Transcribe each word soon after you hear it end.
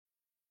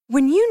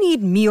When you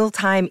need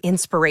mealtime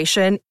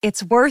inspiration,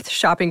 it's worth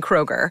shopping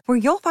Kroger, where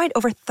you'll find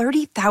over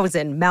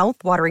 30,000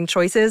 mouth-watering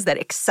choices that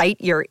excite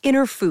your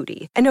inner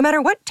foodie. And no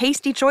matter what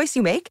tasty choice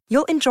you make,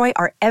 you'll enjoy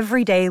our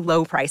everyday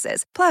low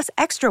prices, plus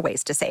extra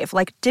ways to save,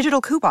 like digital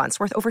coupons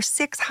worth over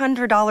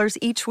 $600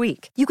 each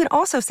week. You can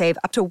also save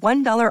up to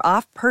 $1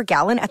 off per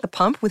gallon at the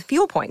pump with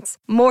fuel points.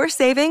 More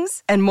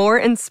savings and more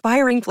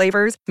inspiring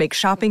flavors make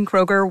shopping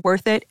Kroger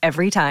worth it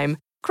every time.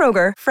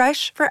 Kroger,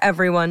 fresh for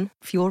everyone.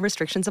 Fuel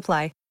restrictions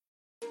apply.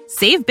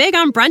 Save big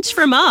on brunch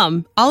for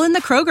mom, all in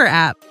the Kroger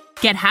app.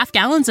 Get half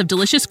gallons of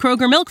delicious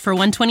Kroger milk for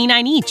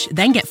 $1.29 each.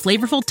 Then get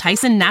flavorful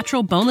Tyson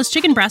natural boneless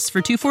chicken breasts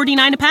for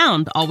 $2.49 a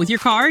pound, all with your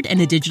card and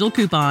a digital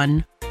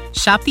coupon.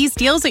 Shop these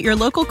deals at your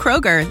local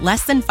Kroger,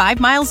 less than 5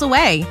 miles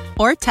away.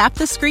 Or tap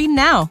the screen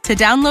now to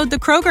download the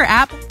Kroger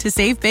app to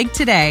save big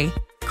today.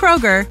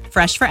 Kroger,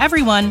 fresh for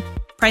everyone.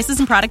 Prices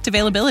and product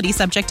availability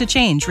subject to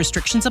change.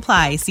 Restrictions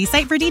apply. See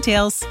site for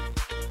details.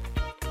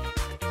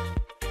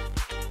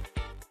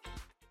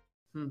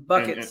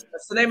 Buckets.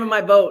 That's the name of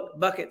my boat.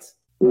 Buckets.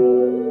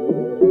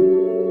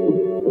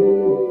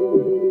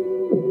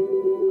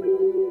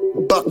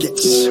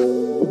 Buckets.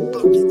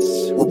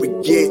 What we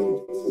get.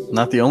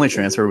 Not the only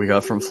transfer we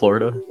got from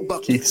Florida.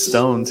 Keith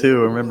Stone,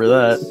 too. Remember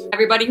that.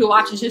 Everybody who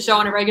watches his show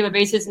on a regular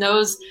basis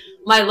knows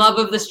my love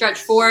of the stretch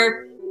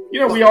four. You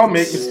know, we all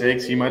make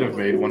mistakes. He might have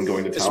made one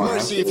going to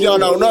Tallahassee. If y'all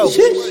don't know.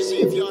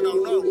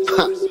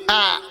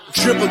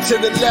 Dribble to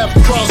the left,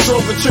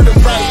 crossover to the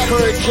right.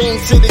 Hurricane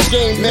to the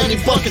game, many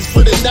buckets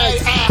for the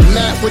night.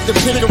 Matt with the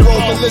pick and roll,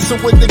 Melissa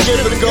with the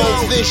give and go.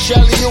 This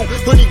Shelly, you,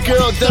 hoodie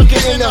girl dunking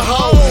in the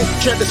hole.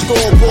 Check the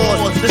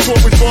scoreboard, this what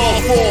we fall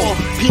for.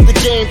 Peep the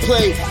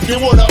gameplay, they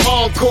want an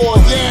encore.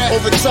 Yeah,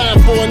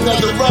 overtime for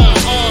another round.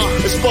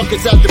 It's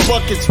buckets out the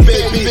buckets,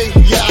 baby.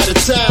 You out of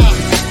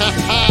time.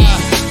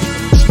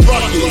 It's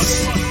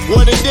buckets.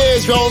 What it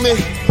is,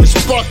 homie, it's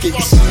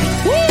buckets.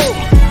 Woo!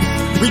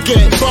 We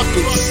getting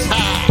buckets.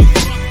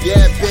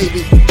 Yeah,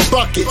 baby,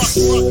 buckets.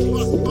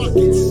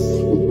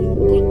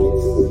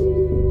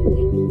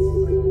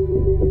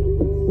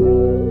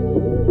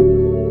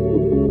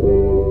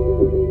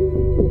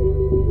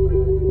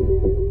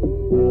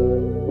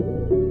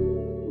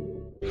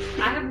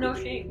 I have no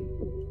shame.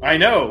 I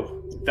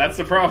know. That's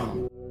the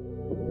problem.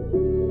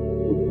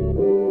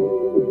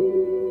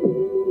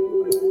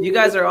 You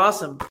guys are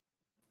awesome.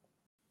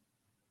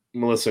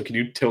 Melissa, can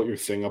you tilt your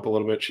thing up a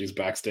little bit? She's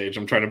backstage.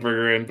 I'm trying to bring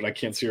her in, but I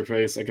can't see her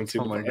face. I can see.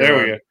 Oh my God. There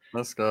we go.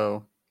 Let's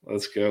go.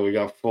 Let's go. We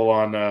got full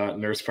on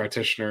nurse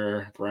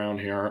practitioner Brown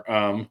here.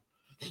 All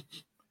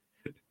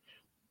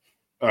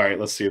right,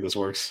 let's see if this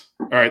works.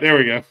 All right, there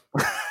we go.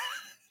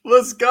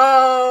 Let's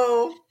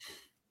go.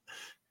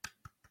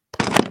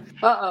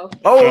 Uh-oh.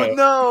 Oh,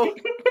 no.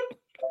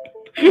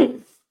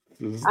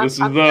 This is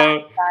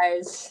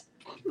guys.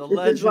 The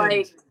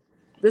legend.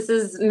 This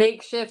is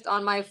makeshift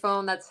on my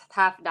phone that's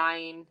half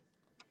dying.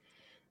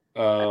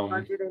 I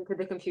plugged it into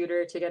the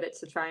computer to get it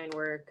to try and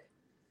work.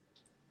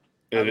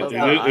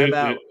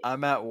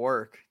 I'm at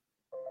work.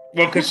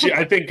 Well,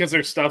 because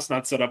her stuff's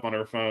not set up on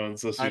her phone,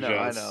 so I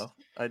know.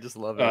 I just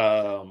love it.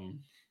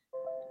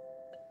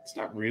 It's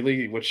not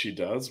really what she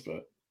does,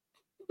 but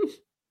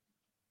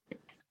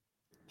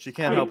she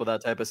can't help with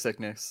that type of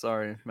sickness.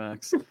 Sorry,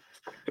 Max.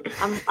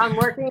 I'm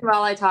working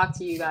while I talk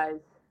to you guys.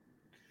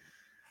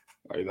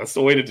 All right, that's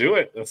the way to do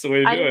it. I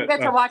didn't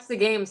get to watch the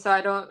game, so I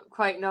don't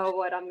quite know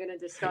what I'm going to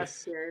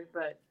discuss here.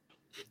 But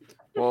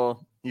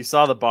well, you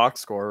saw the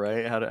box score,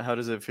 right? How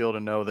does it feel to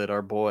know that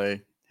our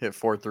boy hit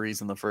 4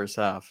 threes in the first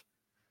half?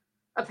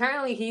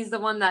 Apparently, he's the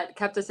one that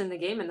kept us in the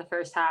game in the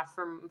first half.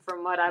 From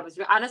what I was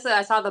honestly,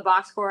 I saw the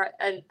box score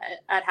at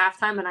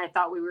halftime, and I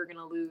thought we were going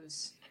to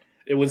lose.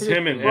 It was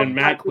him and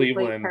Matt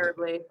Cleveland.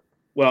 Terribly.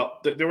 Well,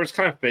 there was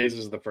kind of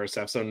phases of the first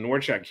half. So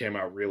Norchak came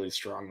out really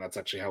strong. That's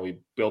actually how we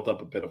built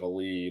up a bit of a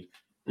lead.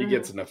 He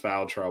gets into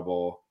foul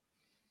trouble,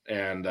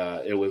 and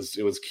it was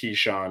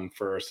Keyshawn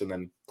first, and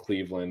then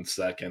Cleveland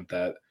second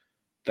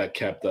that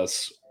kept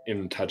us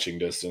in touching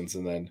distance,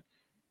 and then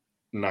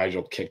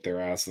Nigel kicked their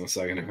ass in the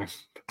second half.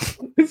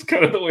 It's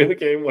kind of the way the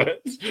game went.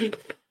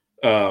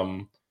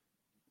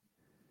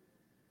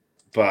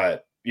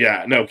 But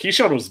yeah, no,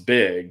 Keyshawn was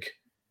big.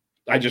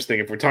 I just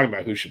think if we're talking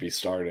about who should be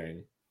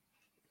starting,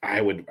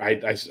 I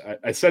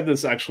said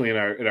this actually in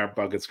our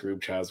Buckets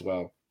group chat as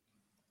well.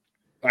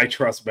 I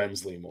trust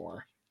Bensley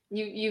more.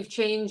 You've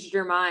changed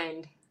your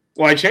mind.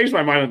 Well, I changed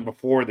my mind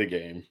before the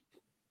game.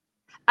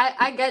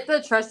 I get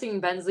the trusting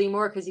Bensley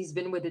more because he's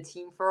been with the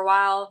team for a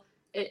while.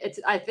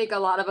 I think a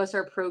lot of us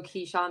are pro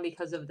Keyshawn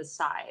because of the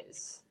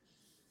size.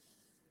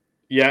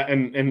 Yeah,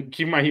 and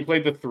keep in mind he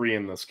played the 3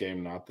 in this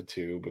game, not the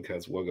 2,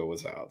 because Wuggo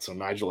was out. So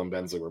Nigel and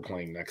Bensley were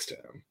playing next to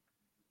him.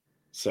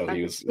 So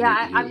he was.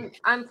 Yeah,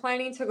 I'm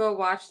planning to go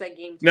watch that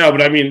game. No, but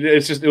I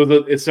mean,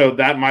 so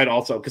that might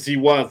also because he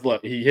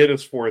hit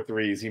his 4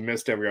 threes. He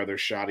missed every other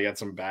shot. He had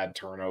some bad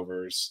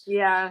turnovers.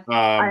 Yeah,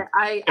 but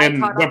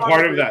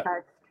part of that,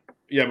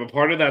 yeah, but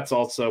part of that's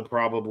also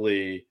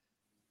probably,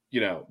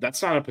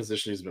 that's not a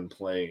position he's been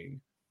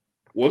playing.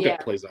 Wuggo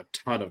plays a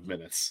ton of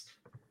minutes.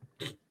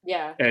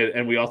 Yeah.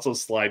 And we also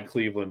slide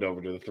Cleveland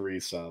over to the 3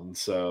 some.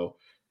 So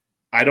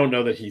I don't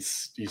know that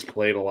he's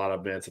played a lot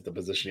of minutes at the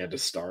position he had to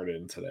start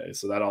in today.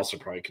 So that also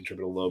probably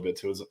contributed a little bit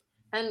to his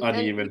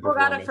uneven people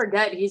gotta performance.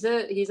 forget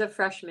he's a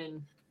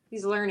freshman.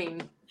 He's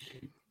learning.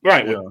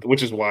 Right, Yeah.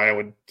 which is why I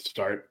would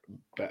start.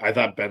 I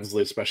thought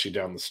Bensley, especially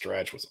down the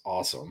stretch, was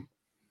awesome.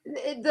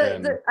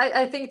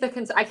 I think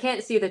I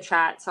can't see the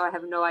chat, so I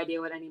have no idea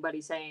what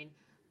anybody's saying.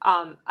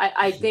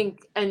 I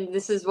think, and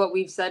this is what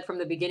we've said from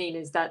the beginning,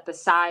 is that the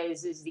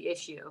size is the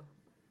issue.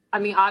 I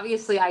mean,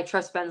 obviously, I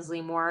trust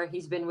Bensley more.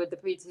 He's been with the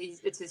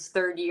it's his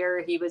 3rd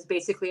year. He was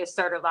basically a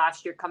starter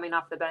last year, coming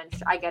off the bench.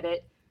 I get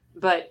it,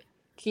 but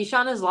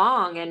Keyshawn is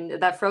long,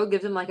 and that fro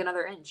gives him like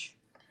another inch.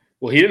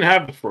 Well, he didn't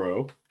have the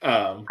fro.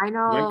 I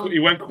know. He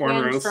went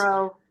cornrows.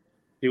 Fro.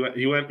 He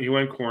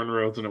went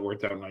cornrows, and it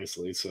worked out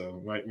nicely.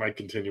 So might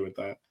continue with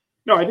that.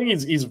 No, I think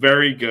he's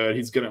very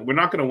good. We're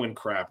not gonna win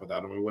crap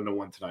without him. We wouldn't have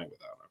won tonight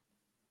without him.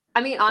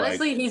 I mean,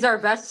 honestly, he's our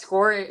best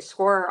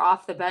scorer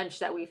off the bench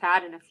that we've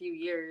had in a few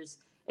years.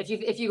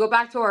 If you go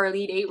back to our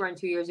Elite 8 run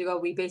 2 years ago,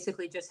 we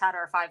basically just had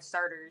our 5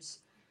 starters.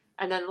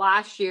 And then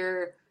last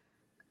year,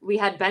 we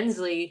had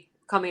Bensley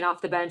coming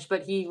off the bench,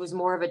 but he was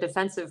more of a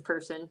defensive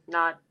person,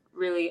 not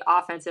really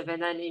offensive.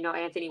 And then,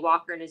 Anthony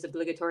Walker in his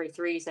obligatory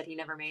threes that he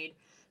never made.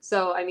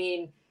 So, I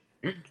mean,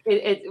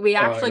 we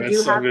actually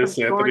do have some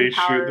scoring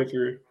power.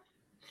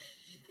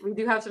 We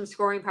do have some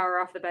scoring power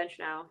off the bench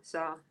now.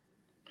 So,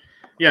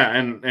 yeah,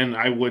 and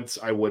I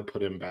would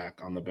put him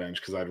back on the bench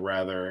because I'd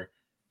rather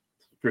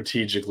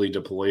strategically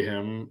deploy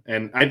him.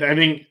 And I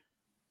think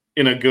it's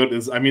in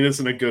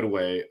a good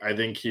way. I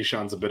think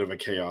Keyshawn's a bit of a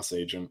chaos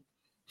agent.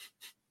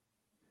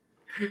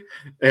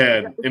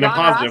 And in a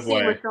positive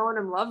way. We're showing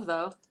him love,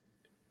 though.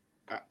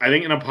 I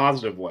think in a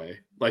positive way.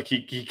 Like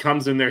he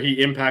comes in there,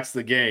 he impacts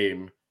the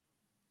game.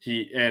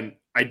 And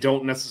I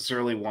don't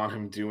necessarily want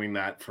him doing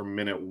that from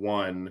minute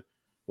 1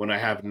 when I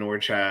have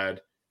Norchad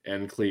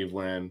and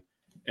Cleveland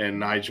and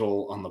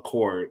Nigel on the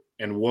court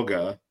and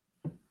Wooga.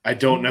 I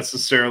don't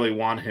necessarily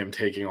want him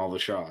taking all the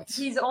shots.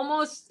 He's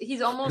almost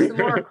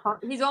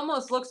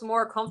looks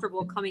more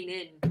comfortable coming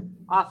in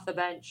off the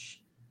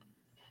bench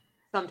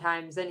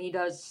sometimes than he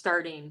does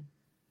starting.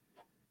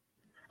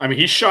 I mean,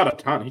 he shot a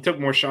ton. He took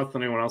more shots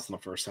than anyone else in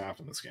the first half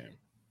in this game.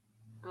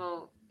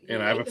 Well,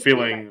 and I have a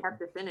feeling.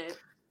 Kept us in it.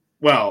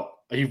 Well,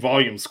 he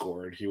volume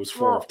scored. He was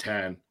 4 of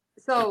 10.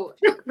 So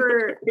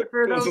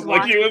for those watching,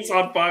 like he was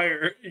on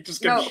fire. He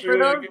just kept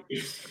shooting.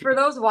 For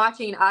those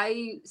watching,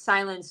 I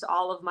silenced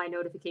all of my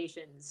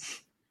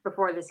notifications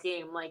before this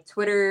game, like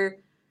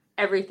Twitter,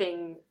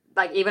 everything,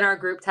 like even our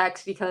group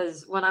text,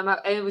 because when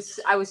I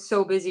was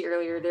so busy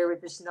earlier, there was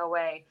just no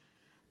way.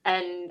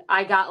 And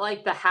I got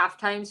like the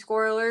halftime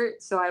score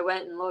alert, so I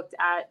went and looked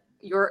at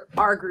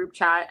our group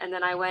chat, and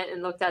then I went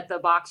and looked at the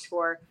box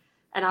score.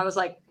 And I was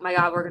like, my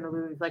God, we're going to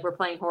lose. Like, we're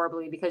playing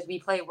horribly because we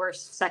play worse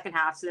second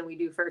halves than we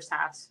do first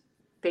halves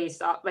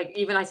based off. Like,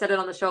 even I said it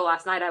on the show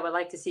last night, I would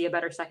like to see a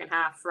better second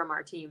half from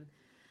our team.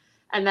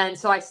 And then,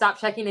 so I stopped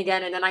checking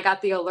again. And then I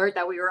got the alert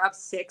that we were up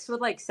 6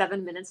 with like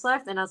 7 minutes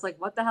left. And I was like,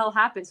 what the hell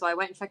happened? So I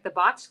went and checked the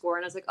box score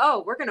and I was like,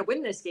 oh, we're going to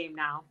win this game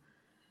now.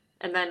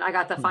 And then I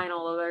got the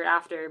final alert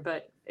after.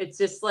 But it's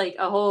just like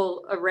a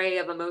whole array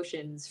of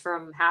emotions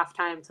from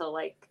halftime to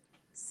like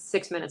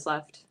 6 minutes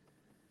left.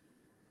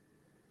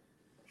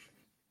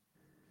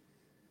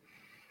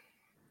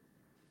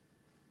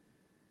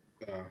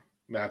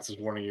 Matt's is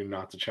warning you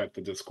not to check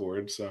the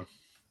Discord, so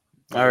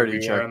I already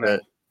checked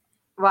it.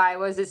 Why?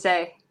 What does it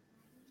say?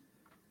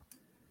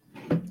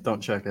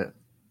 Don't check it.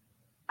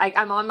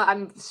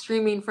 I'm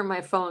streaming from my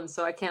phone,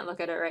 so I can't look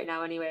at it right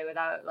now anyway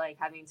without like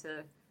having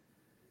to.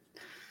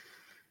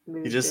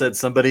 You just said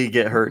somebody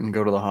get hurt and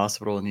go to the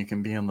hospital, and you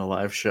can be on the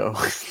live show.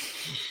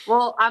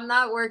 Well, I'm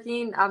not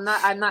working. I'm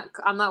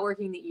not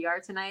working the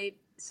ER tonight.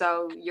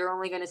 So you're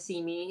only going to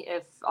see me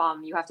if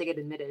you have to get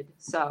admitted.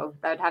 So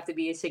that would have to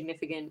be a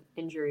significant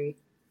injury.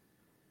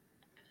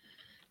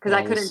 Because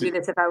I couldn't do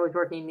this if I was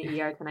working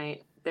the ER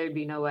tonight. There'd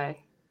be no way.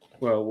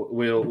 Well,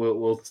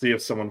 we'll see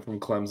if someone from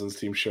Clemson's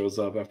team shows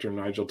up after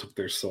Nigel took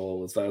their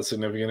soul. Is that a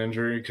significant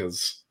injury?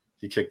 Because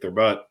he kicked their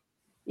butt.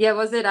 Yeah,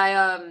 was it?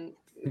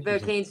 The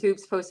Canes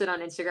Hoops posted on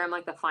Instagram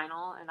like the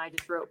final, and I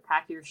just wrote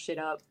 "pack your shit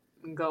up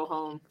and go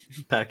home."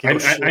 Pack your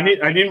shit.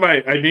 I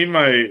need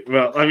my.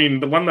 Well, I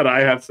mean, the one that I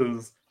have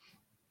says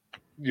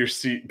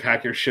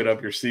pack your shit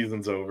up, your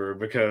season's over,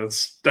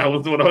 because that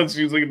was what I was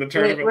using in the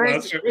tournament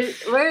last year.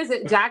 Where is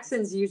it?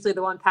 Jackson's usually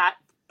the one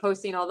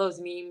posting all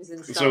those memes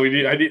and stuff. So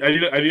I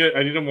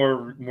need a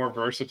more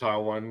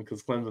versatile one,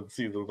 because Clemson's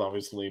season's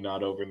obviously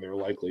not over and they're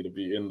likely to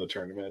be in the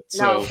tournament.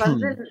 No, so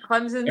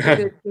Clemson's a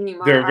good team.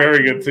 They're a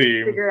very good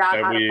team. Figured out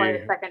how to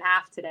play the second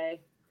half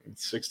today.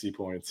 60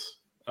 points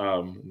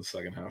in the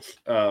second half.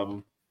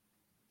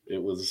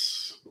 It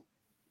was.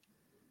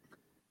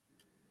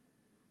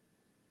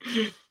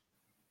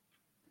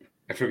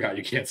 I forgot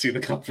you can't see the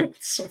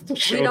comments. I have to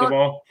show them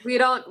all. We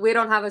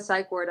don't have a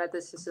psych ward at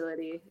this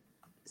facility,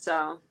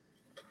 so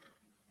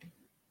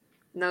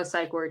no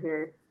psych ward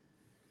here.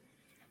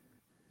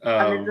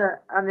 I'm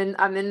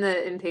in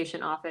the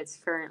inpatient office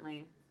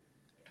currently.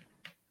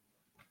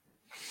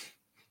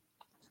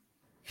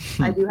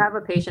 I do have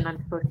a patient I'm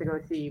supposed to go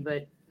see,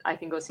 but I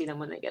can go see them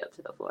when they get up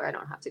to the floor. I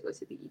don't have to go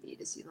to the ED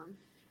to see them.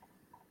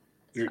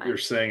 You're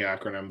saying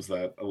acronyms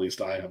that at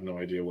least I have no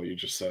idea what you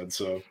just said.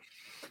 So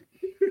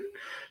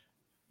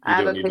I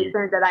have a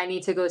patient that I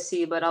need to go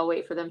see, but I'll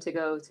wait for them to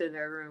go to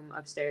their room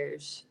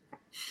upstairs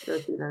to go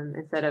see them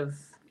instead of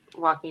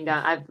walking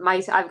down. I've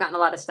gotten a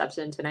lot of steps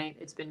in tonight.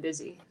 It's been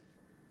busy.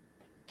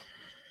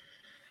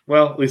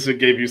 Well, at least it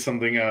gave you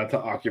something to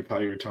occupy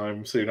your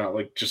time, so you're not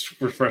like just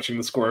refreshing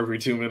the score every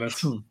 2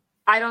 minutes.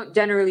 I don't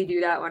generally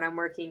do that when I'm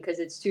working because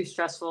it's too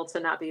stressful to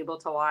not be able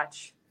to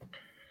watch.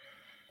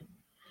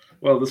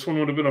 Well, this one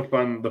would have been a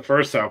fun. The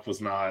first half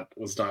was not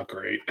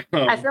great.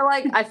 I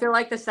feel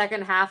like the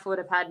second half would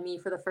have had me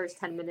for the first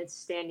 10 minutes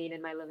standing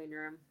in my living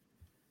room.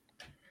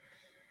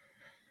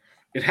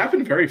 It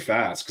happened very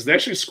fast because they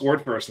actually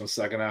scored first in the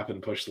second half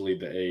and pushed the lead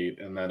to 8,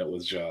 and then it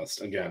was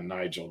just again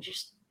Nigel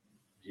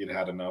he'd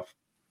had enough.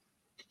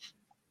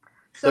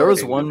 So there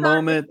was one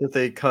moment that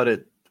they cut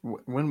it.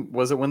 When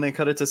was it? When they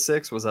cut it to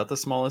 6? Was that the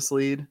smallest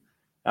lead?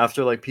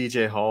 After like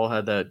PJ Hall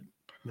had that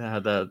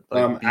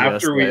like,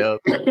 after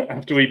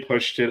we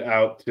pushed it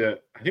out to,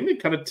 I think they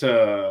cut it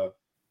to,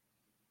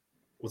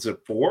 was it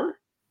 4?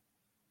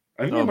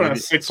 I think we went on a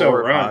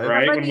 6-0 run,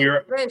 right? When we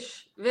were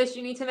Vish,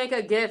 you need to make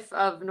a GIF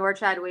of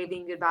Norchad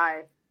waving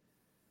goodbye.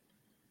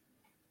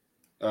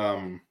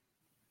 Why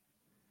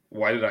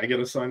did I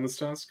get assigned this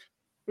task?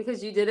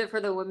 Because you did it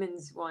for the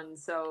women's one,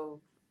 so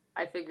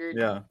I figured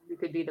you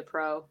could be the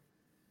pro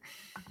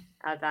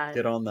at that.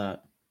 Get on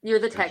that. You're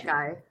the tech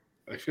guy.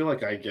 I feel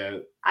like I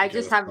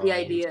just have the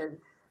ideas.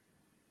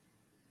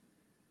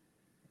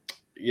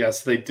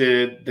 Yes, they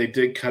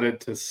did cut it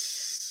to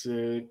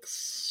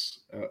 6.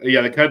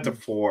 They cut it to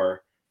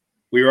 4.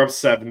 We were up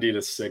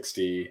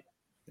 70-60.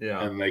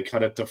 Yeah, and they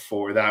cut it to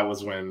 4. That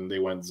was when they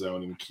went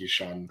zone and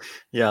Keyshawn.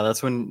 Yeah,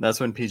 that's when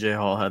PJ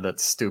Hall had that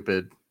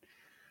stupid.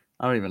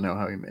 I don't even know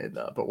how he made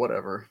that, but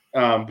whatever.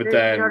 But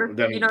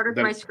you noticed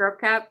my scrub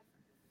cap.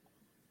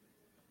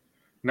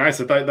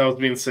 Nice. I thought that was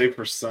being saved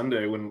for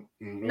Sunday when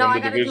I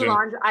gotta do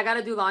laundry. I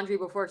gotta do laundry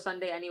before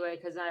Sunday anyway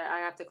because I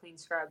have to clean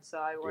scrubs, so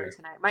I wore it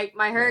tonight.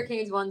 My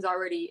Hurricanes one's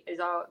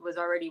was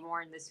already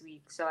worn this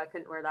week, so I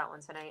couldn't wear that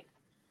one tonight.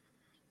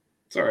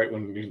 It's all right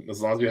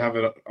as long as you have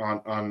it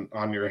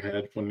on your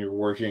head when you're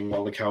working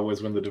while the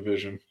Cowboys win the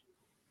division.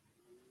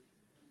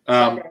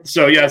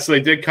 So they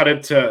did cut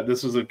it to.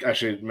 This was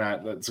actually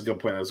Matt. That's a good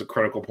point. That was a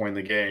critical point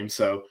in the game.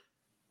 So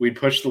we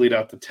pushed the lead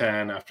out to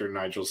 10 after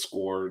Nigel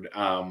scored.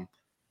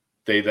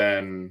 They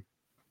then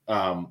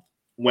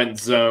went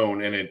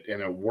zone and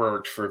it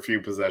worked for a few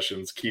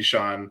possessions.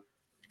 Keyshawn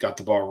got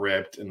the ball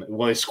ripped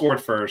they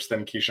scored first.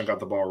 Then Keyshawn got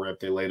the ball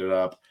ripped. They laid it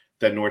up.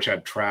 Then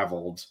Norchad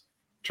traveled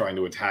trying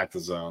to attack the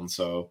zone.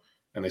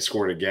 And they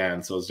scored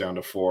again. So it was down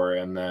to 4.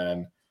 And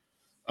then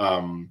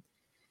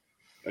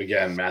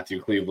again,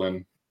 Matthew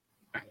Cleveland,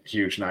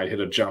 huge night,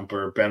 hit a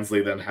jumper.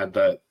 Bensley then had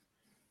the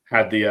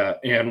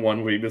and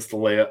one where he missed the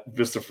layup,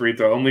 missed a free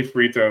throw. Only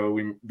free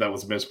throw that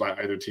was missed by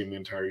either team the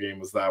entire game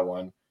was that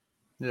one.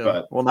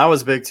 Yeah, well, that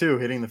was big too,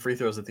 hitting the free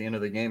throws at the end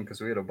of the game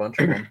because we had a bunch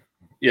of them.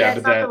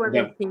 But the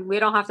women's team. We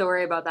don't have to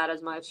worry about that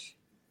as much.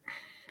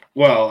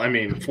 Well, I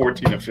mean,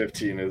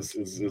 14-15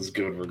 is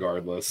good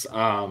regardless.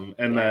 Then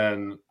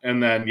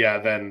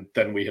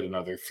we hit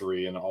another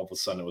 3, and all of a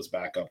sudden it was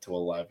back up to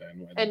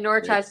 11. And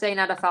Norchad staying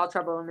out of foul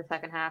trouble in the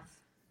second half.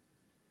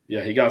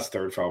 Yeah, he got his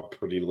third foul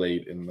pretty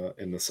late in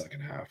the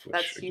second half, which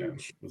that's again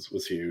huge.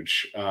 was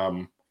huge.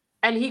 And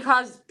he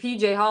caused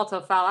PJ Hall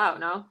to foul out,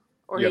 no?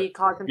 Or he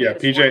caused him to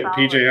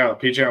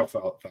PJ Hall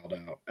fouled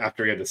out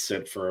after he had to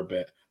sit for a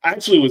bit. I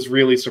actually was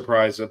really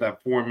surprised at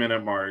that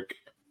 4-minute mark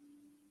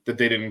that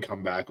they didn't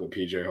come back with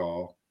PJ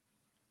Hall.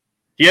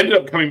 He ended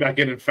up coming back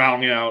in and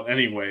fouling out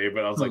anyway,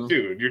 but I was like,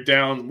 dude, you're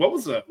down. What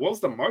was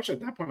the march at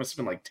that point? Must have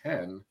been like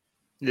 10.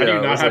 How do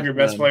you not have your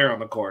best player on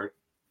the court?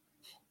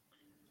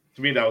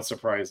 To me, that was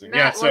surprising.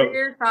 Matt, what are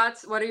your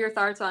thoughts? What are your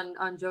thoughts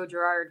on Joe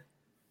Girard?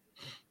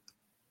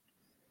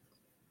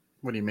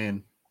 What do you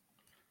mean?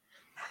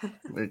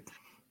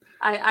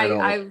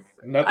 I've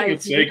nothing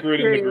is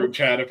sacred in the group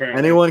chat. Apparently,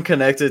 anyone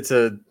connected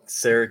to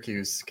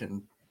Syracuse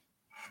can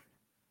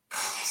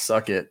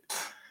suck it.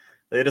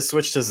 They had to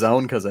switch to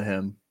zone because of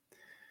him.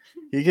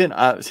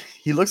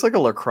 He looks like a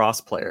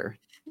lacrosse player.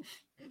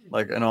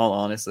 Like, in all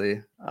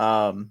honesty,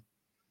 no,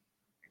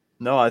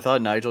 I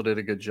thought Nigel did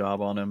a good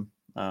job on him.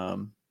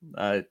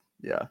 I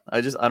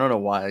don't know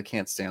why I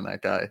can't stand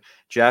that guy.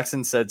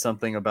 Jackson said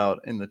something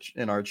about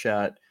in our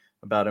chat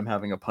about him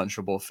having a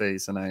punchable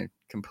face, and I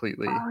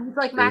completely he's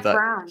like Max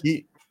Brown.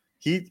 He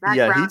takes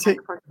a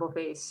punchable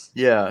face.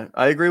 Yeah,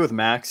 I agree with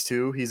Max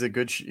too. He's a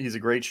great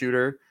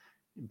shooter,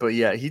 but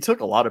yeah, he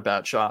took a lot of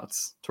bad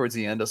shots towards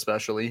the end,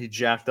 especially. He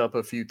jacked up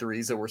a few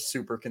threes that were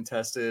super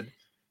contested.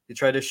 He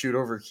tried to shoot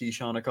over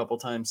Keyshawn a couple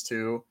times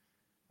too.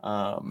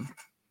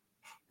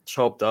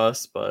 Helped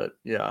us, but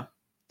yeah.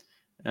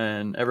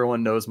 And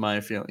everyone knows my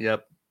feeling.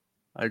 Yep.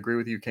 I agree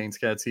with you, Canes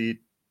Cats Heat.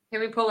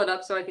 Can we pull it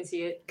up so I can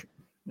see it?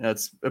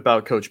 That's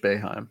about Coach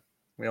Boeheim.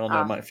 We all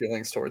know my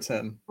feelings towards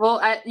him.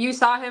 Well, you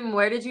saw him.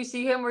 Where did you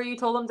see him? Where you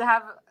told him to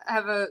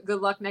have a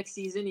good luck next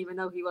season, even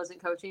though he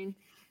wasn't coaching?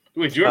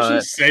 Wait, did you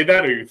actually say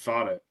that, or you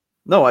thought it?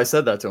 No, I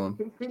said that to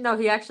him. No,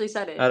 he actually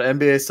said it at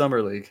NBA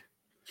Summer League.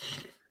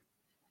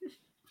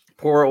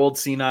 Poor old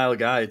senile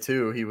guy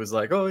too. He was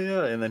like, "Oh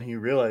yeah," and then he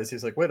realized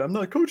he's like, "Wait, I'm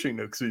not coaching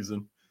next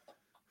season."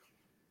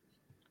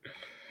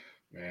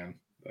 Man,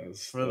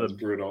 that's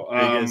brutal.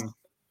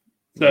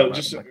 So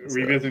just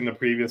revisiting the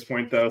previous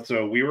point though,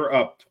 so we were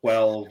up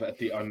 12 at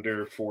the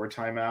under 4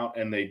 timeout,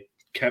 and they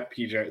kept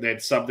PJ. They had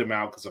subbed him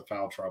out because of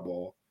foul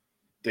trouble.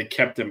 They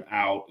kept him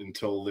out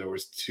until there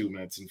was 2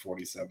 minutes and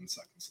 47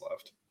 seconds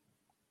left.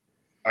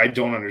 I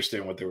don't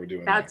understand what they were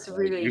doing. That's there.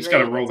 really You just got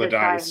to roll the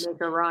dice. Make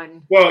a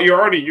run. Well,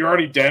 you're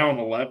already down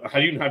 11. How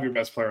do you have your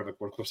best player on the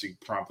court? Of course, he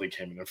promptly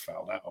came in and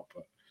fouled out.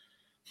 But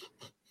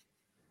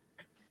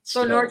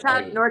so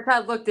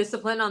Norchad looked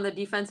disciplined on the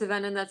defensive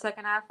end in that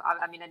second half.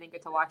 I mean, I didn't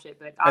get to watch it,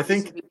 but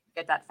obviously he didn't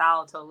get that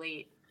foul until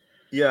late.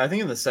 Yeah, I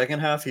think in the second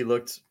half he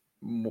looked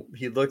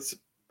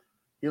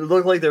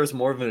like there was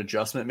more of an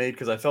adjustment made,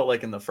 because I felt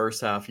like in the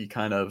first half he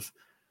kind of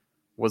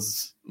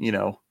was,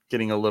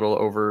 getting a little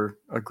over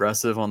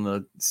aggressive on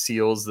the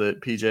seals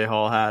that PJ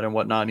Hall had and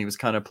whatnot. And he was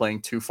kind of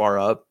playing too far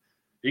up.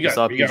 He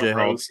got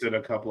roasted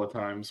a couple of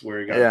times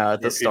where he got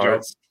at the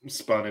start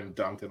spun and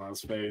dunked in on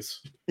his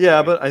face.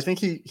 Yeah, but I think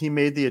he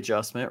made the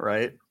adjustment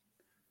right.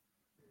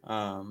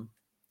 A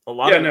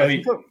lot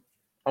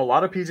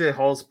of PJ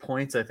Hall's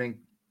points. I think,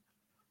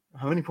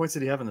 how many points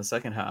did he have in the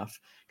second half?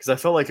 Because I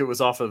felt like it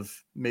was off of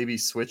maybe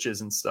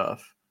switches and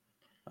stuff.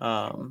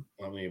 Let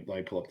me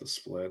pull up the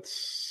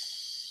splits.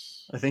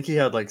 I think he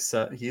had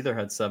he either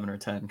had 7 or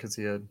 10 because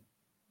he had.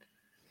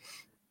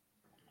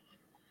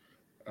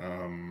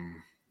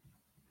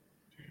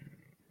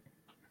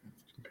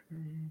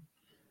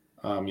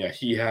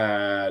 He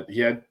had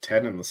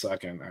 10 in the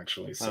second,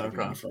 actually, 7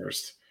 in the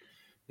first.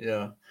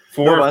 Yeah,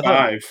 4 or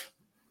 5.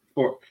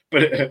 4,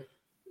 but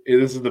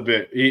this is the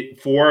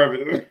bit. 4 of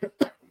it.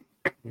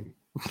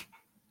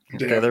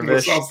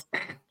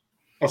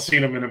 I'll see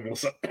you in a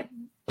minute.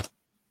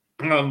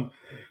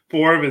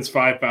 4 of his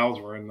 5 fouls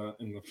were in the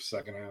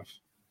second half.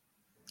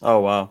 Oh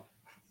wow!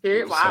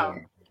 Wow.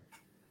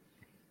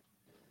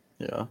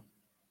 Yeah,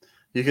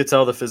 you could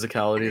tell the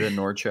physicality that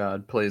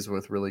Norchad plays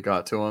with really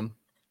got to him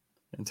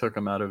and took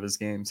him out of his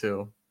game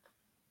too.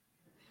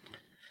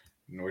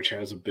 Norchad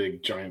has a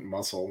big giant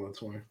muscle.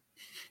 That's why.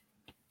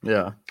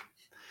 Yeah.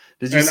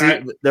 Did you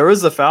see? There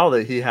was a foul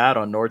that he had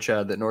on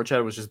Norchad that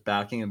Norchad was just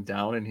backing him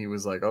down, and he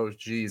was like, "Oh,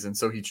 geez," and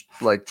so he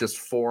just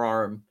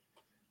forearmed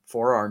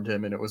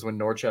him, and it was when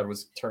Norchad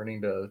was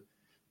turning to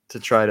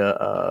try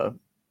to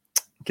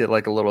get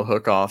a little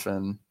hook off,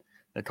 and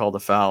they called a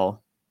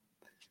foul.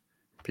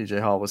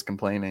 PJ Hall was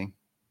complaining.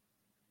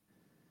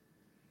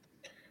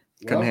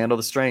 Couldn't handle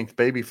the strength,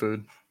 baby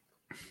food.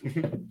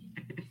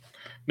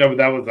 No, but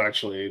that was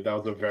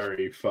a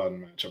very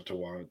fun matchup to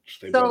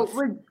watch.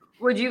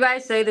 Would you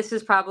guys say this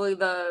is probably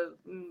the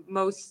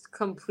most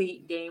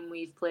complete game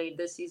we've played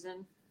this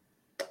season?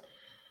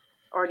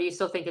 Or do you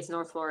still think it's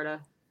North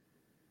Florida?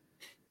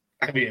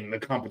 I mean, the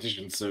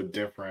competition's so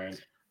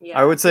different. Yeah.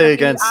 I would say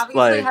against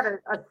obviously had a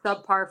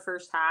subpar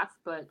first half,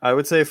 but I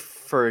would say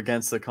for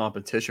against the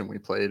competition we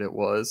played, it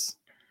was.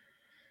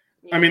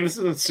 Yeah. I mean, this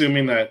is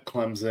assuming that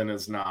Clemson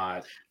is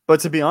not. But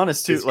to be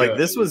honest, too,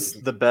 this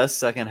was the best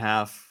second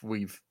half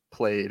we've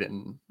played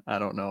in I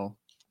don't know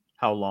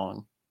how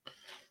long.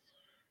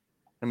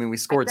 I mean, we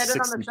scored 60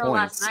 points. I said it on the show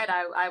last night.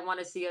 I want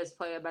to see us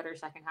play a better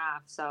second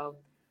half. So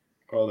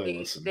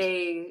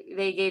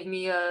they gave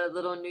me a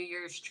little New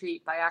Year's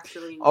treat by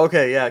actually.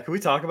 Okay, yeah. Can we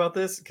talk about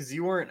this? Because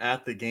you weren't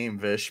at the game,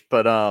 Vish,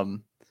 but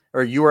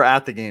or you were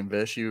at the game,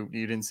 Vish. You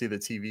didn't see the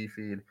TV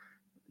feed.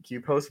 Can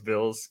you post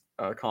Bill's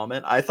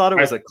comment? I thought it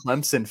was a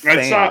Clemson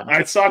fan.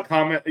 I saw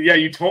comment. Yeah,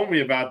 you told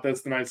me about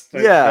this, then I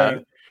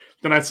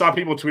saw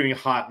people tweeting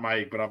 "Hot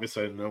Mike," but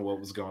obviously I didn't know what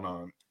was going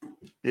on.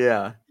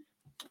 Yeah.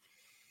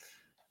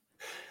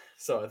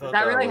 So I thought is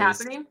that really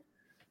happening?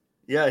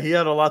 Yeah, he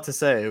had a lot to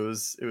say. It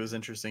was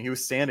interesting. He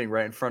was standing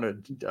right in front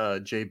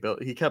of Jay Bill.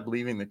 He kept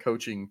leaving the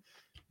coaching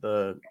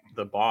the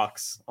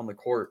box on the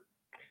court.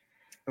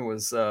 It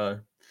was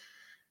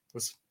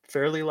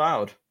fairly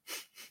loud.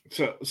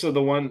 So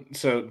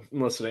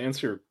Melissa, to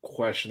answer your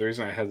question, the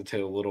reason I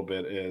hesitate a little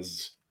bit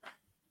is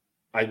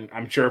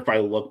I'm sure if I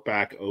look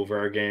back over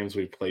our games,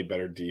 we played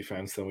better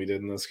defense than we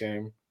did in this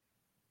game.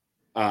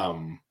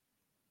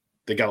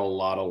 They got a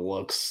lot of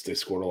looks. They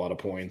scored a lot of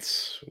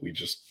points. We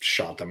just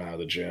shot them out of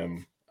the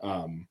gym.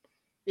 Yeah,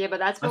 but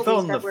that's what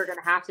we said we're going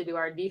to have to do.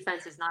 Our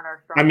defense is not our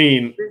strong. I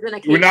mean,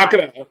 we're not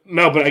going to.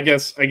 No, but I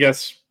guess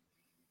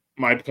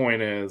my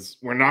point is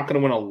we're not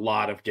going to win a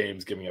lot of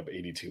games giving up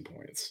 82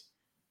 points.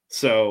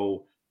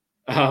 So,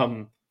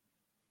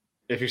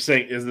 if you're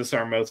saying, is this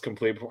our most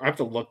complete? I have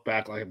to look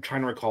back. I'm trying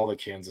to recall the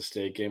Kansas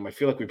State game. I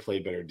feel like we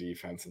played better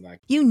defense in that.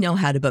 You know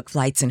how to book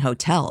flights and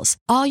hotels.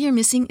 All you're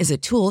missing is a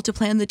tool to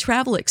plan the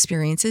travel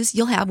experiences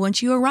you'll have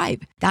once you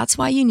arrive. That's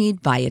why you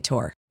need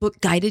Viator. Book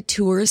guided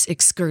tours,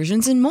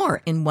 excursions, and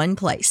more in one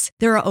place.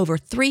 There are over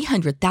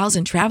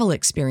 300,000 travel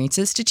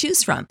experiences to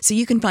choose from, so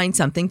you can find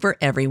something for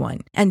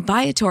everyone. And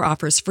Viator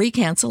offers free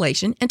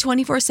cancellation and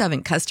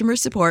 24/7 customer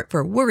support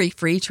for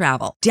worry-free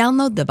travel.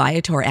 Download the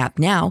Viator app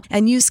now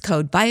and use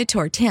code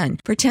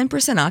Viator10 for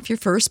 10% off your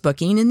first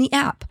booking in the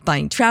app.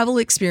 Find travel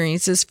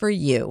experiences for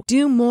you.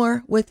 Do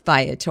more with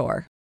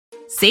Viator.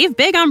 Save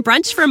big on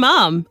brunch for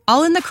mom,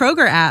 all in the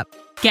Kroger app.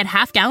 Get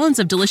half gallons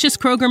of delicious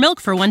Kroger milk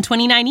for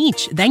 $1.29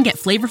 each. Then get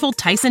flavorful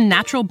Tyson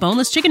natural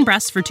boneless chicken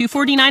breasts for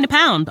 $2.49 a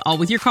pound, all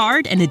with your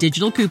card and a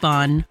digital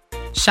coupon.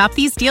 Shop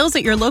these deals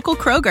at your local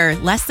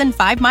Kroger, less than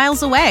 5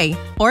 miles away.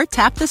 Or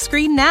tap the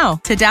screen now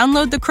to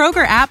download the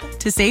Kroger app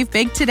to save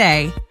big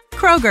today.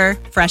 Kroger,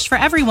 fresh for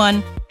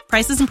everyone.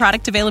 Prices and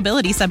product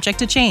availability subject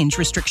to change.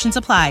 Restrictions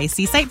apply.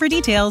 See site for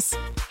details.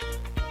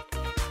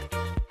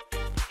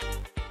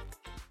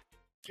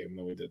 Game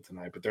that we did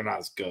tonight, but they're not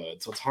as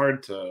good. So it's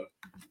hard to...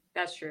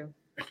 That's true.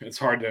 It's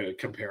hard to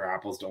compare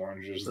apples to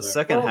oranges. The there.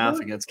 second half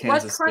against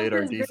Kansas State,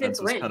 our Clemson's defense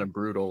biggest was win? kind of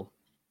brutal.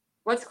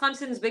 What's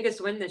Clemson's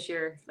biggest win this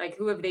year? Like,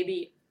 who have they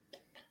beat?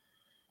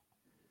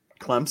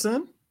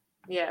 Clemson?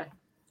 Yeah.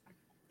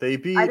 They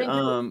beat I they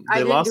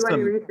didn't lost do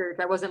any to research.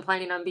 I wasn't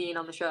planning on being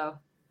on the show.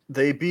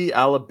 they beat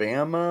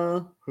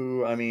Alabama,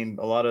 who I mean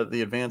a lot of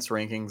the advanced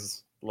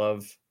rankings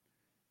love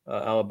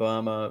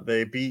Alabama.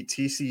 They beat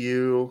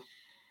TCU.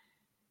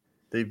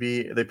 They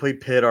played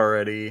Pitt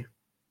already.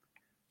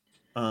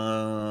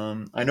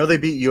 I know they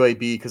beat UAB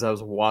because I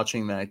was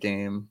watching that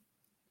game.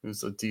 It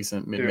was a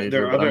decent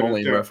mid-major, but I'm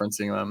only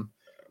referencing them.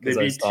 They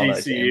beat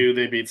TCU.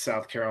 They beat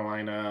South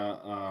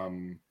Carolina.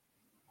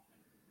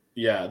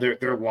 Yeah,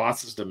 their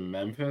losses to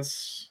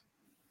Memphis.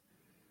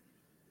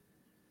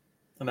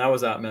 And that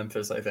was at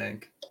Memphis, I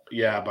think.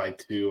 Yeah, by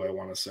 2, I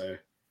want to say.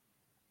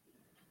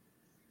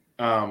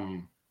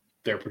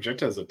 They're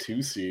projected as a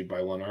 2 seed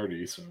by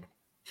Lenardi, so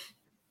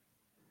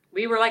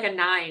We were like a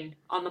 9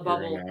 on the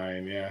bubble.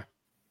 9, yeah.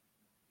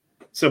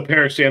 So,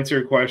 Parrish, to answer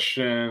your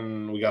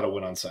question, we got to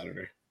win on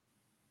Saturday.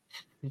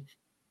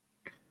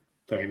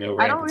 I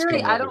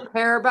don't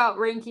care about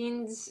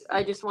rankings.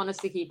 I just want us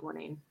to keep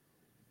winning.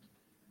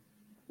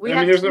 We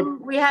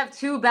have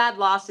 2 bad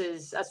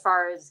losses as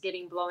far as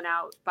getting blown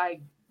out by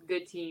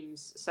good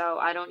teams. So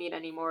I don't need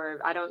any more.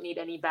 I don't need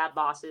any bad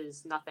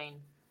losses.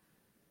 Nothing.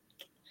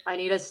 I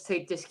need us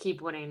to just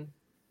keep winning.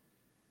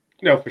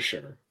 No, for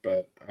sure.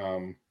 But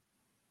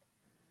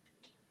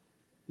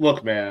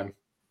look, man,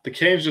 the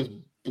Canes just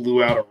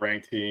blew out a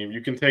ranked team.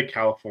 You can take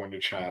California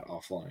chat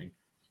offline.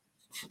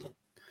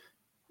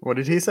 What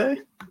did he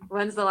say?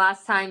 When's the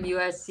last time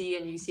USC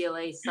and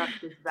UCLA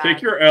sucked this bad?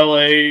 Take your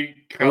LA,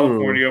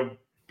 California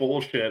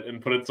bullshit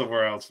and put it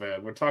somewhere else,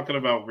 man. We're talking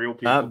about real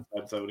people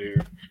that's out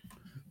here.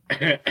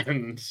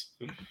 And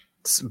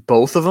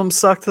both of them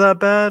sucked that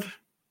bad?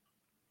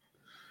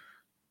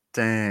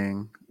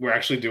 Dang. We're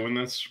actually doing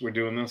this. We're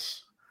doing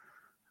this.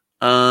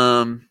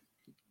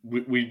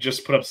 We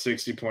just put up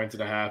 60 points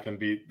and a half and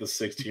beat the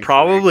 16.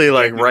 Probably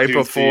right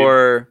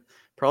before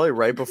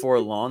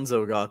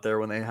Alonzo got there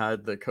when they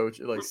had the coach,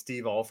 like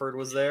Steve Alford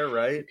was there,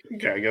 right?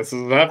 Okay, I guess this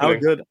is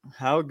happening.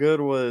 How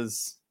good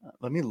was?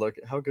 Let me look.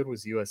 How good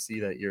was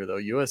USC that year, though?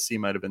 USC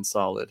might have been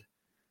solid.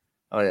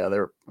 Oh yeah,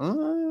 they're.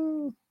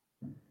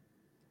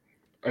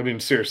 I mean,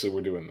 seriously,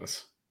 we're doing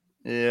this.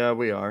 Yeah,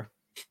 we are.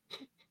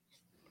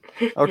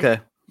 Okay,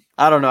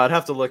 I don't know. I'd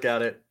have to look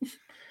at it.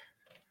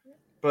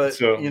 But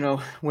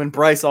when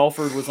Bryce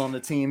Alford was on the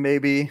team,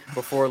 maybe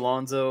before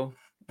Lonzo,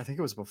 I think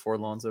it was before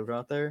Lonzo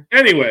got there.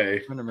 Anyway, I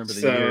don't remember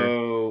the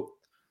year.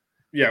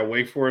 Yeah,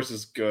 Wake Forest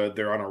is good.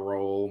 They're on a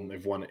roll.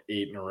 They've won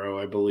 8 in a row,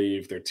 I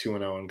believe. They're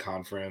 2-0 in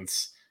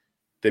conference.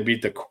 They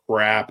beat the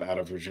crap out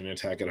of Virginia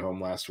Tech at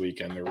home last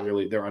weekend.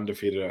 They're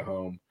undefeated at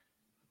home.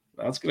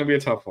 That's going to be a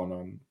tough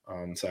one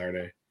on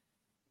Saturday.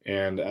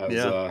 And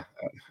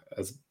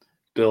as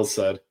Bill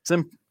said,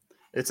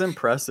 it's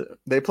impressive.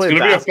 They play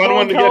basketball be a fun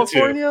one in to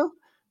California.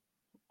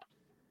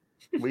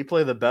 We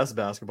play the best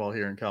basketball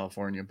here in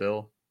California,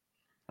 Bill.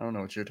 I don't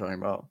know what you're talking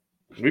about.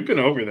 We've been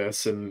over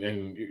this, and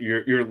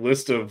your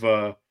list of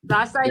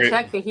last I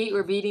checked, the Heat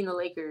were beating the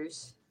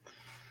Lakers.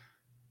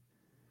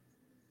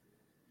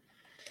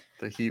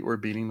 The Heat were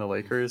beating the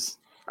Lakers?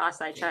 Last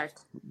I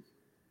checked.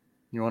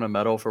 You want a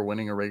medal for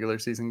winning a regular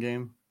season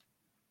game?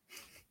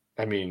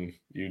 I mean,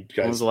 you guys.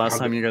 When was the last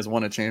time you guys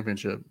won a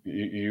championship?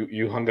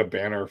 You hung a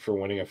banner for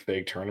winning a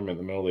fake tournament in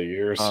the middle of the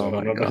year, so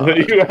I don't know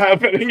that you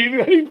have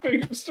any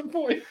fingers to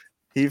point.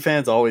 Heat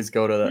fans always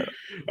go to that.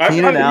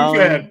 I'm not a Heat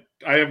fan.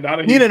 I am not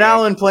a Heat fan. Keenan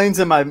Allen plays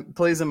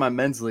in my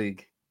men's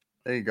league.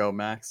 There you go,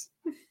 Max.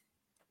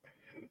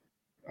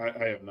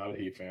 I am not a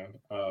Heat fan.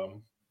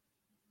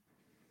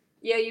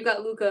 Yeah, you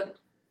got Luka.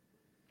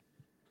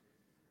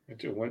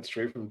 It went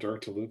straight from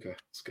Dirk to Luka.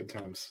 It's good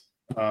times.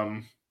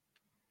 Hey,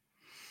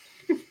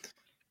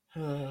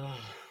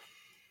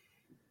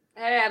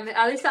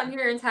 at least I'm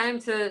here in time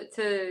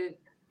to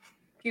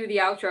cue the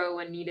outro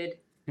when needed.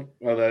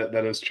 Well,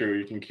 that is true.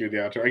 You can cue the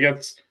outro. I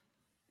guess.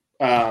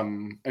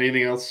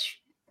 Anything else?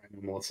 I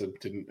Melissa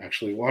didn't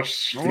actually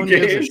watch No the one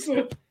gives a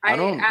games. I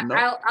don't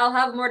know. I'll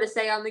have more to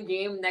say on the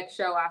game next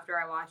show after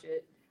I watch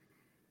it.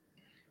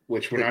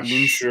 Which we're The not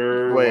Eames-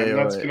 sure wait, when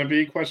that's wait. going to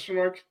be, question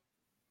mark?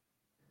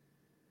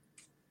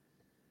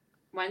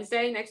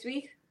 Wednesday next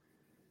week?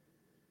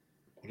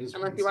 What is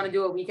Unless you want to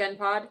do a weekend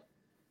pod,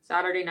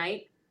 Saturday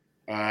night.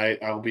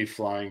 I'll be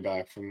flying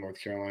back from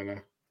North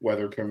Carolina,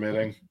 weather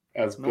permitting.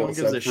 As No Bill one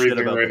gives said, a shit freezing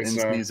about rain the and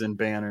snow. in-season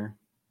banner.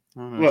 I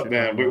don't know what Look, you're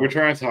man, talking we're about.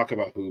 trying to talk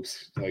about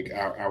hoops, like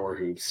our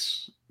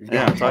hoops. We've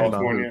Yeah, got I'm talking about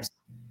California. hoops.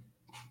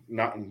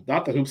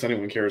 Not the hoops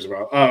anyone cares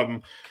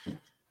about.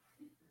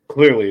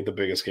 Clearly the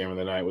biggest game of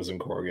the night was in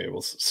Coral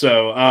Gables.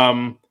 So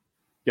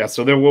yeah,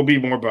 so there will be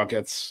more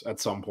buckets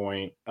at some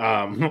point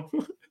in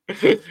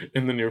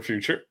the near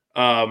future.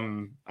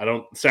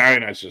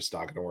 Saturday night's just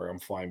not gonna work. I'm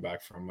flying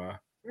back from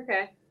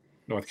Okay.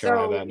 North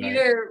Carolina So that night.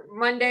 either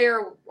Monday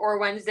or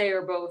Wednesday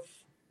or both.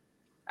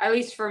 At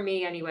least for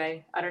me,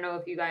 anyway. I don't know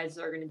if you guys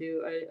are going to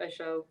do a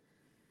show,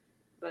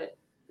 but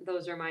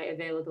those are my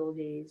available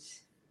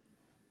days.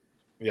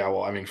 Yeah,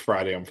 well, I mean,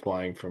 Friday I'm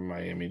flying from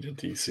Miami to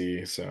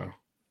DC, and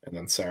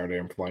then Saturday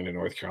I'm flying to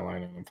North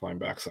Carolina, and I'm flying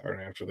back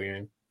Saturday after the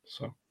game.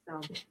 So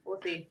we'll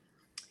see.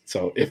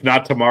 So if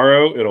not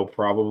tomorrow, it'll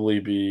probably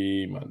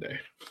be Monday.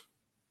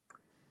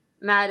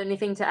 Matt,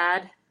 anything to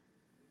add?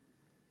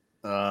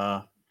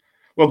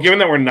 Well, given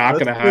that we're not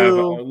going to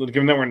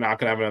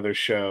have another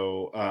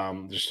show,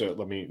 just to,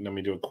 let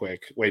me do a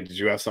quick. Wait, did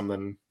you have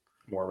something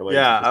more related?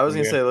 Yeah, to I was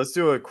gonna say let's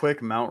do a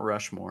quick Mount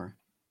Rushmore.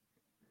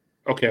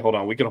 Okay, hold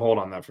on. We can hold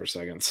on that for a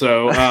second.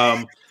 So,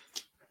 I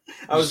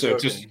was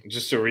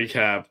just to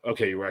recap.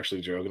 Okay, you were actually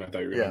joking. I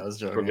thought you were. I was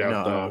joking. No,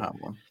 I don't have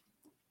one.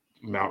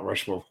 Mount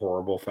Rushmore of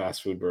horrible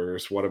fast food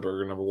burgers.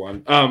 Whataburger number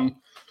one.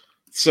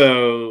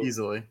 So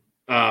easily.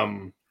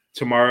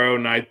 Tomorrow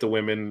night, the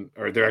women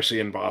they're actually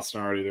in Boston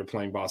already. They're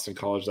playing Boston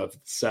College. That's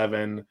at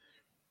 7.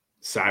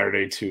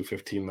 Saturday,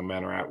 2:15. The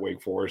men are at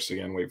Wake Forest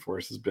again. Wake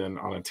Forest has been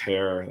on a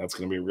tear. That's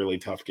going to be a really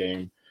tough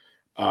game.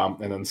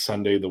 And then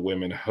Sunday, the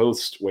women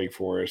host Wake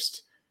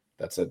Forest.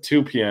 That's at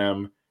 2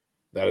 p.m.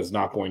 That is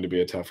not going to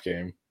be a tough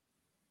game.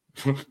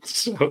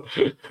 So,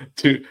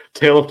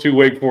 tale of two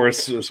Wake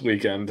Forest this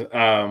weekend.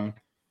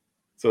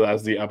 So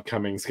that's the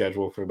upcoming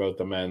schedule for both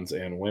the men's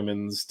and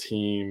women's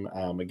team.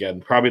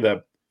 Again, probably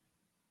the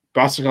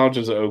Boston College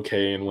is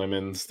okay in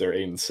women's. They're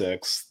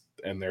 8-6,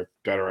 and they're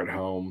better at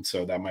home,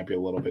 so that might be a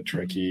little bit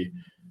tricky.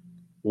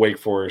 Wake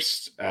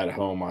Forest at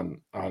home on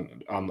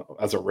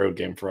as a road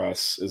game for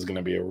us is going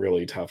to be a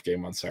really tough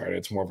game on Saturday.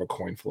 It's more of a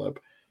coin flip.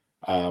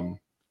 And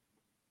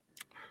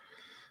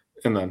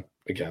then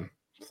again,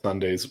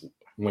 Sunday's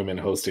women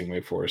hosting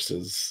Wake Forest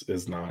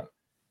is not.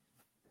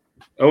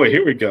 Oh wait,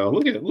 here we go.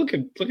 Look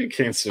at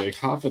Kansas State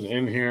hopping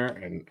in here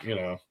and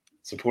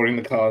supporting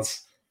the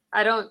cause.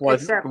 I don't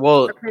accept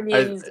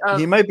opinions.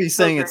 He might be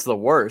saying it's the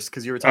worst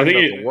because you were talking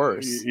about the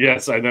worst.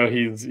 Yes, I know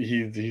he's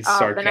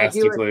sarcastically. Then I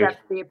do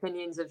accept the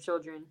opinions of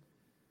children.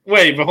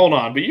 Wait, but hold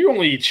on. But you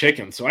only eat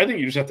chicken, so I think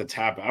you just have to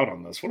tap out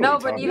on this. Even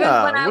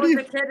when I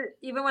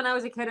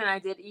was a kid and I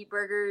did eat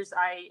burgers,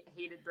 I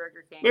hated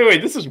Burger King.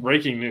 Wait, this is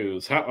breaking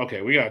news.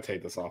 Okay, we gotta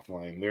take this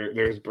offline.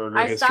 There's burger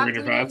I history stopped in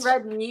eating advance.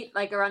 red meat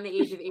like around the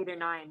age of 8 or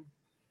 9.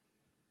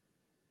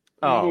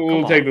 Oh,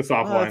 we'll take this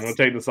offline. We'll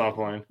take this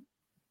offline.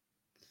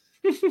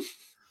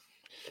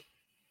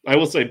 I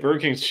will say Burger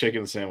King's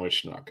chicken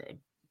sandwich not good.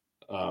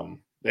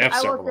 They have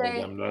several of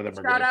them. None of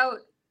them are good.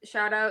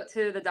 Shout out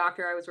to the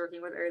doctor I was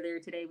working with earlier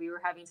today. We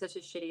were having such a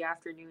shitty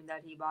afternoon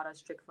that he bought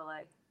us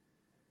Chick-fil-A.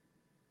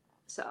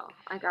 So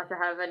I got to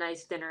have a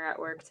nice dinner at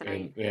work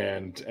tonight.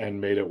 And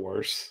made it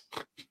worse.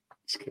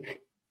 Just kidding.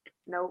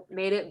 Nope,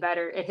 made it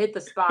better. It hit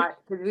the spot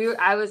because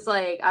I was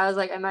like,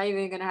 am I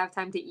even gonna have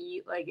time to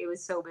eat? Like it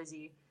was so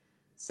busy.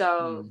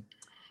 So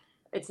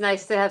it's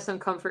nice to have some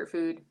comfort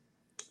food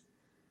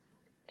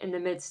in the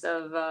midst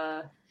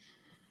of.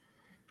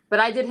 But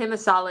I did him a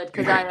solid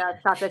because I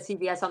stopped at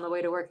CVS on the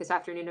way to work this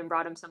afternoon and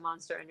brought him some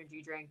Monster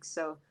Energy drinks.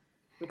 So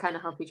we kind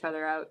of help each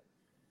other out.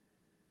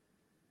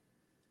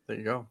 There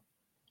you go.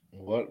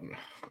 What?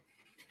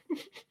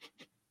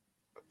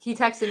 He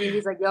texted me.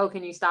 He's like, "Yo,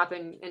 can you stop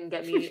and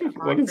get me?"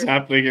 What is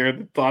happening here?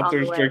 The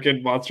Thoughter's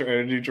drinking Monster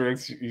Energy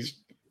drinks.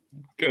 He's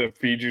gonna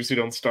feed you so you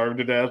don't starve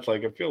to death.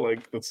 Like I feel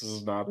like this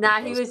is not.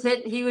 Nah,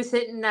 he was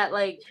hitting that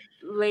like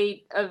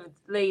late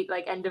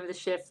like end of the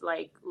shift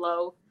like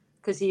low.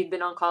 Because he had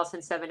been on call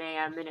since 7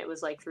 a.m. and it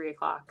was like 3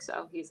 o'clock.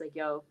 So he's like,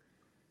 yo.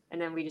 And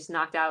then we just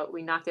knocked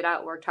it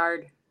out, worked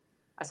hard.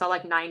 I saw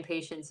like 9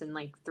 patients in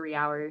like 3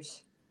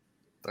 hours.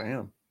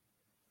 Damn.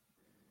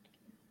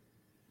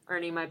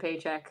 Earning my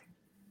paycheck.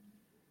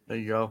 There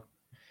you go.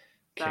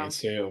 Can't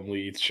say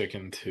only eats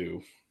chicken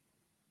too.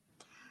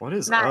 What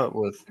is up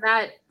with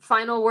Matt?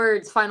 Final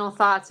words, final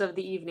thoughts of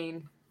the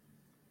evening.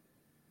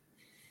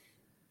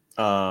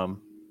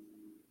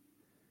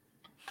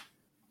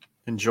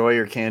 Enjoy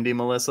your candy,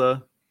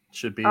 Melissa.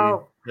 Should be. I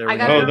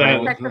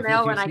gotta check the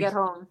mail when I get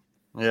home.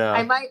 Yeah,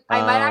 I might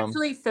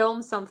actually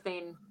film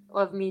something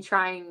of me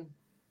trying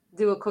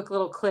do a quick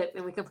little clip,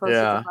 and we can post it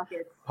to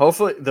Buckets.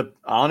 Hopefully,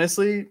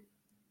 honestly,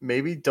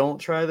 maybe don't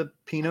try the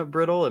peanut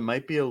brittle. It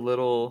might be a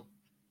little.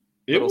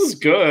 It was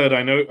good.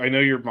 I know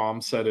your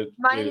mom said it,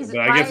 but I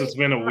guess it's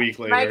been a week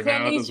later. My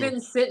candy's been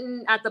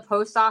sitting at the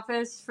post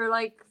office for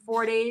like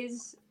 4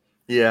 days.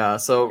 Yeah,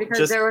 so Because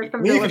just there were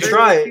some you can delivery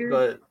try it, issues.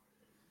 but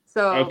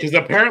So because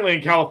apparently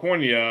in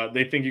California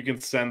they think you can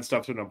send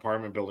stuff to an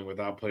apartment building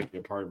without putting the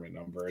apartment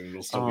number, and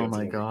it'll still. oh get my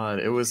delivered. god,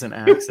 it was an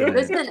accident.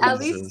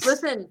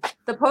 listen,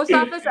 the post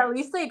office at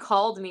least they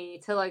called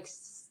me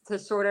to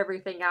sort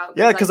everything out.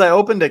 Yeah, because I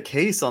opened a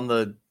case on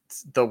the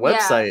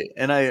website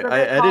and I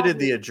edited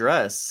the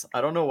address. I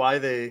don't know why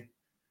they.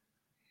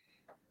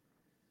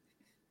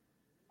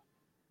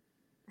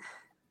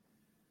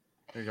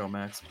 There you go,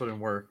 Max. Put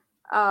in work.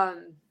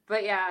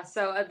 But yeah,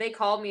 so they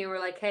called me and were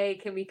like, "Hey,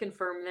 can we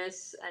confirm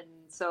this?" And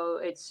so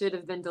it should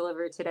have been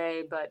delivered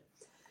today. But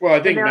well, I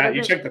think Matt,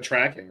 you checked the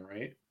tracking,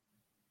 right?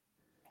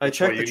 I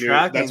checked the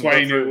tracking. That's why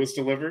you knew it was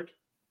delivered.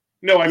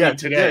 No, I mean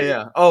today.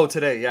 Yeah. Oh,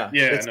 today. Yeah.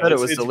 Yeah. It said it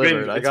was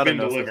delivered. I got a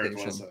delivered.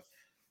 notification.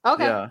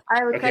 Okay. Yeah.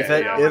 I would if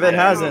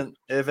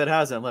it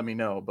hasn't, let me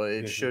know. But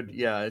it should.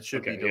 Yeah, it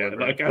should be delivered.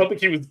 Yeah. Like I don't think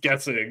he was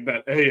guessing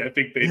that. Hey, I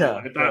think they.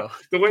 Yeah.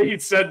 The way he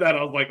said that,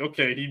 I was like,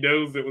 okay, he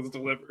knows it was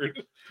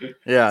delivered.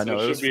 Yeah. So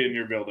it should be in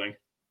your building.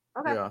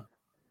 Okay. Yeah.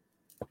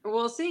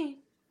 We'll see.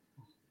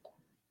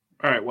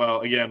 All right. Well,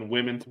 again,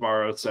 women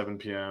tomorrow, 7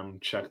 p.m.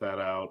 Check that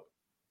out.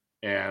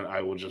 And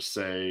I will just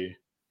say,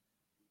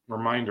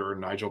 reminder: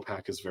 Nigel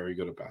Pack is very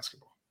good at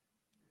basketball.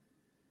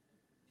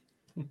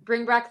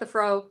 Bring back the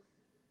fro.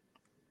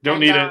 Don't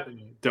need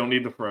it. Don't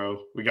need the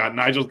fro.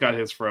 Nigel's got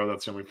his fro.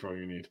 That's the only fro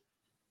you need.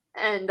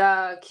 And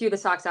cue the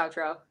socks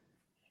outro.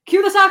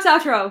 Cue the socks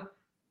outro.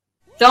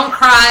 Don't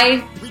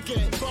cry.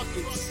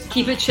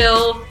 Keep it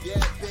chill.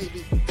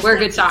 Wear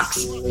good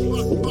socks.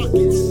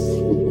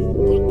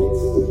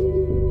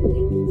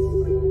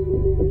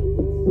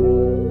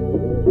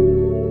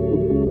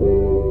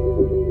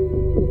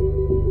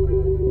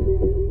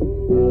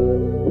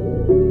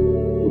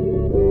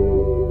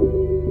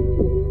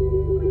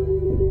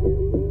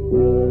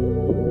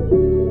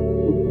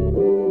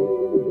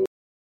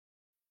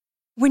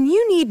 When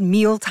you need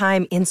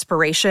mealtime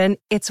inspiration,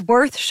 it's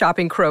worth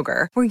shopping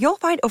Kroger, where you'll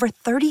find over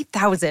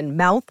 30,000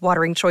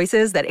 mouth-watering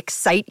choices that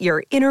excite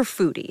your inner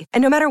foodie.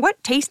 And no matter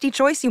what tasty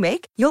choice you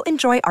make, you'll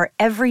enjoy our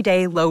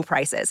everyday low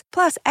prices,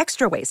 plus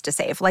extra ways to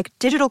save, like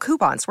digital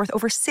coupons worth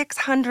over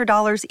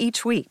 $600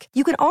 each week.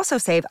 You can also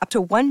save up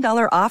to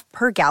 $1 off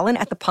per gallon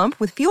at the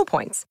pump with fuel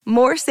points.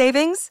 More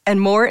savings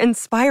and more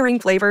inspiring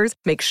flavors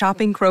make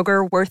shopping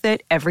Kroger worth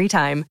it every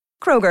time.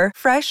 Kroger,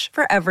 fresh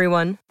for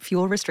everyone.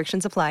 Fuel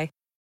restrictions apply.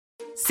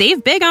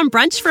 Save big on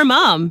brunch for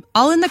mom,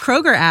 all in the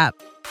Kroger app.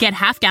 Get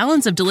half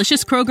gallons of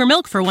delicious Kroger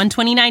milk for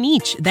 $1.29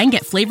 each. Then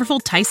get flavorful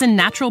Tyson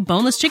natural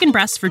boneless chicken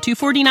breasts for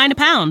 $2.49 a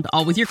pound,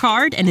 all with your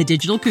card and a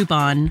digital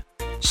coupon.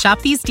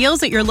 Shop these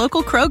deals at your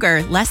local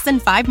Kroger, less than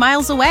 5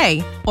 miles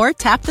away. Or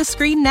tap the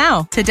screen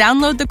now to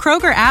download the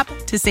Kroger app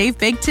to save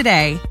big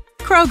today.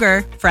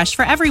 Kroger, fresh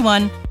for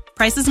everyone.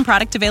 Prices and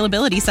product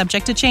availability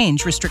subject to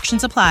change.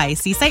 Restrictions apply.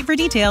 See site for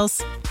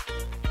details.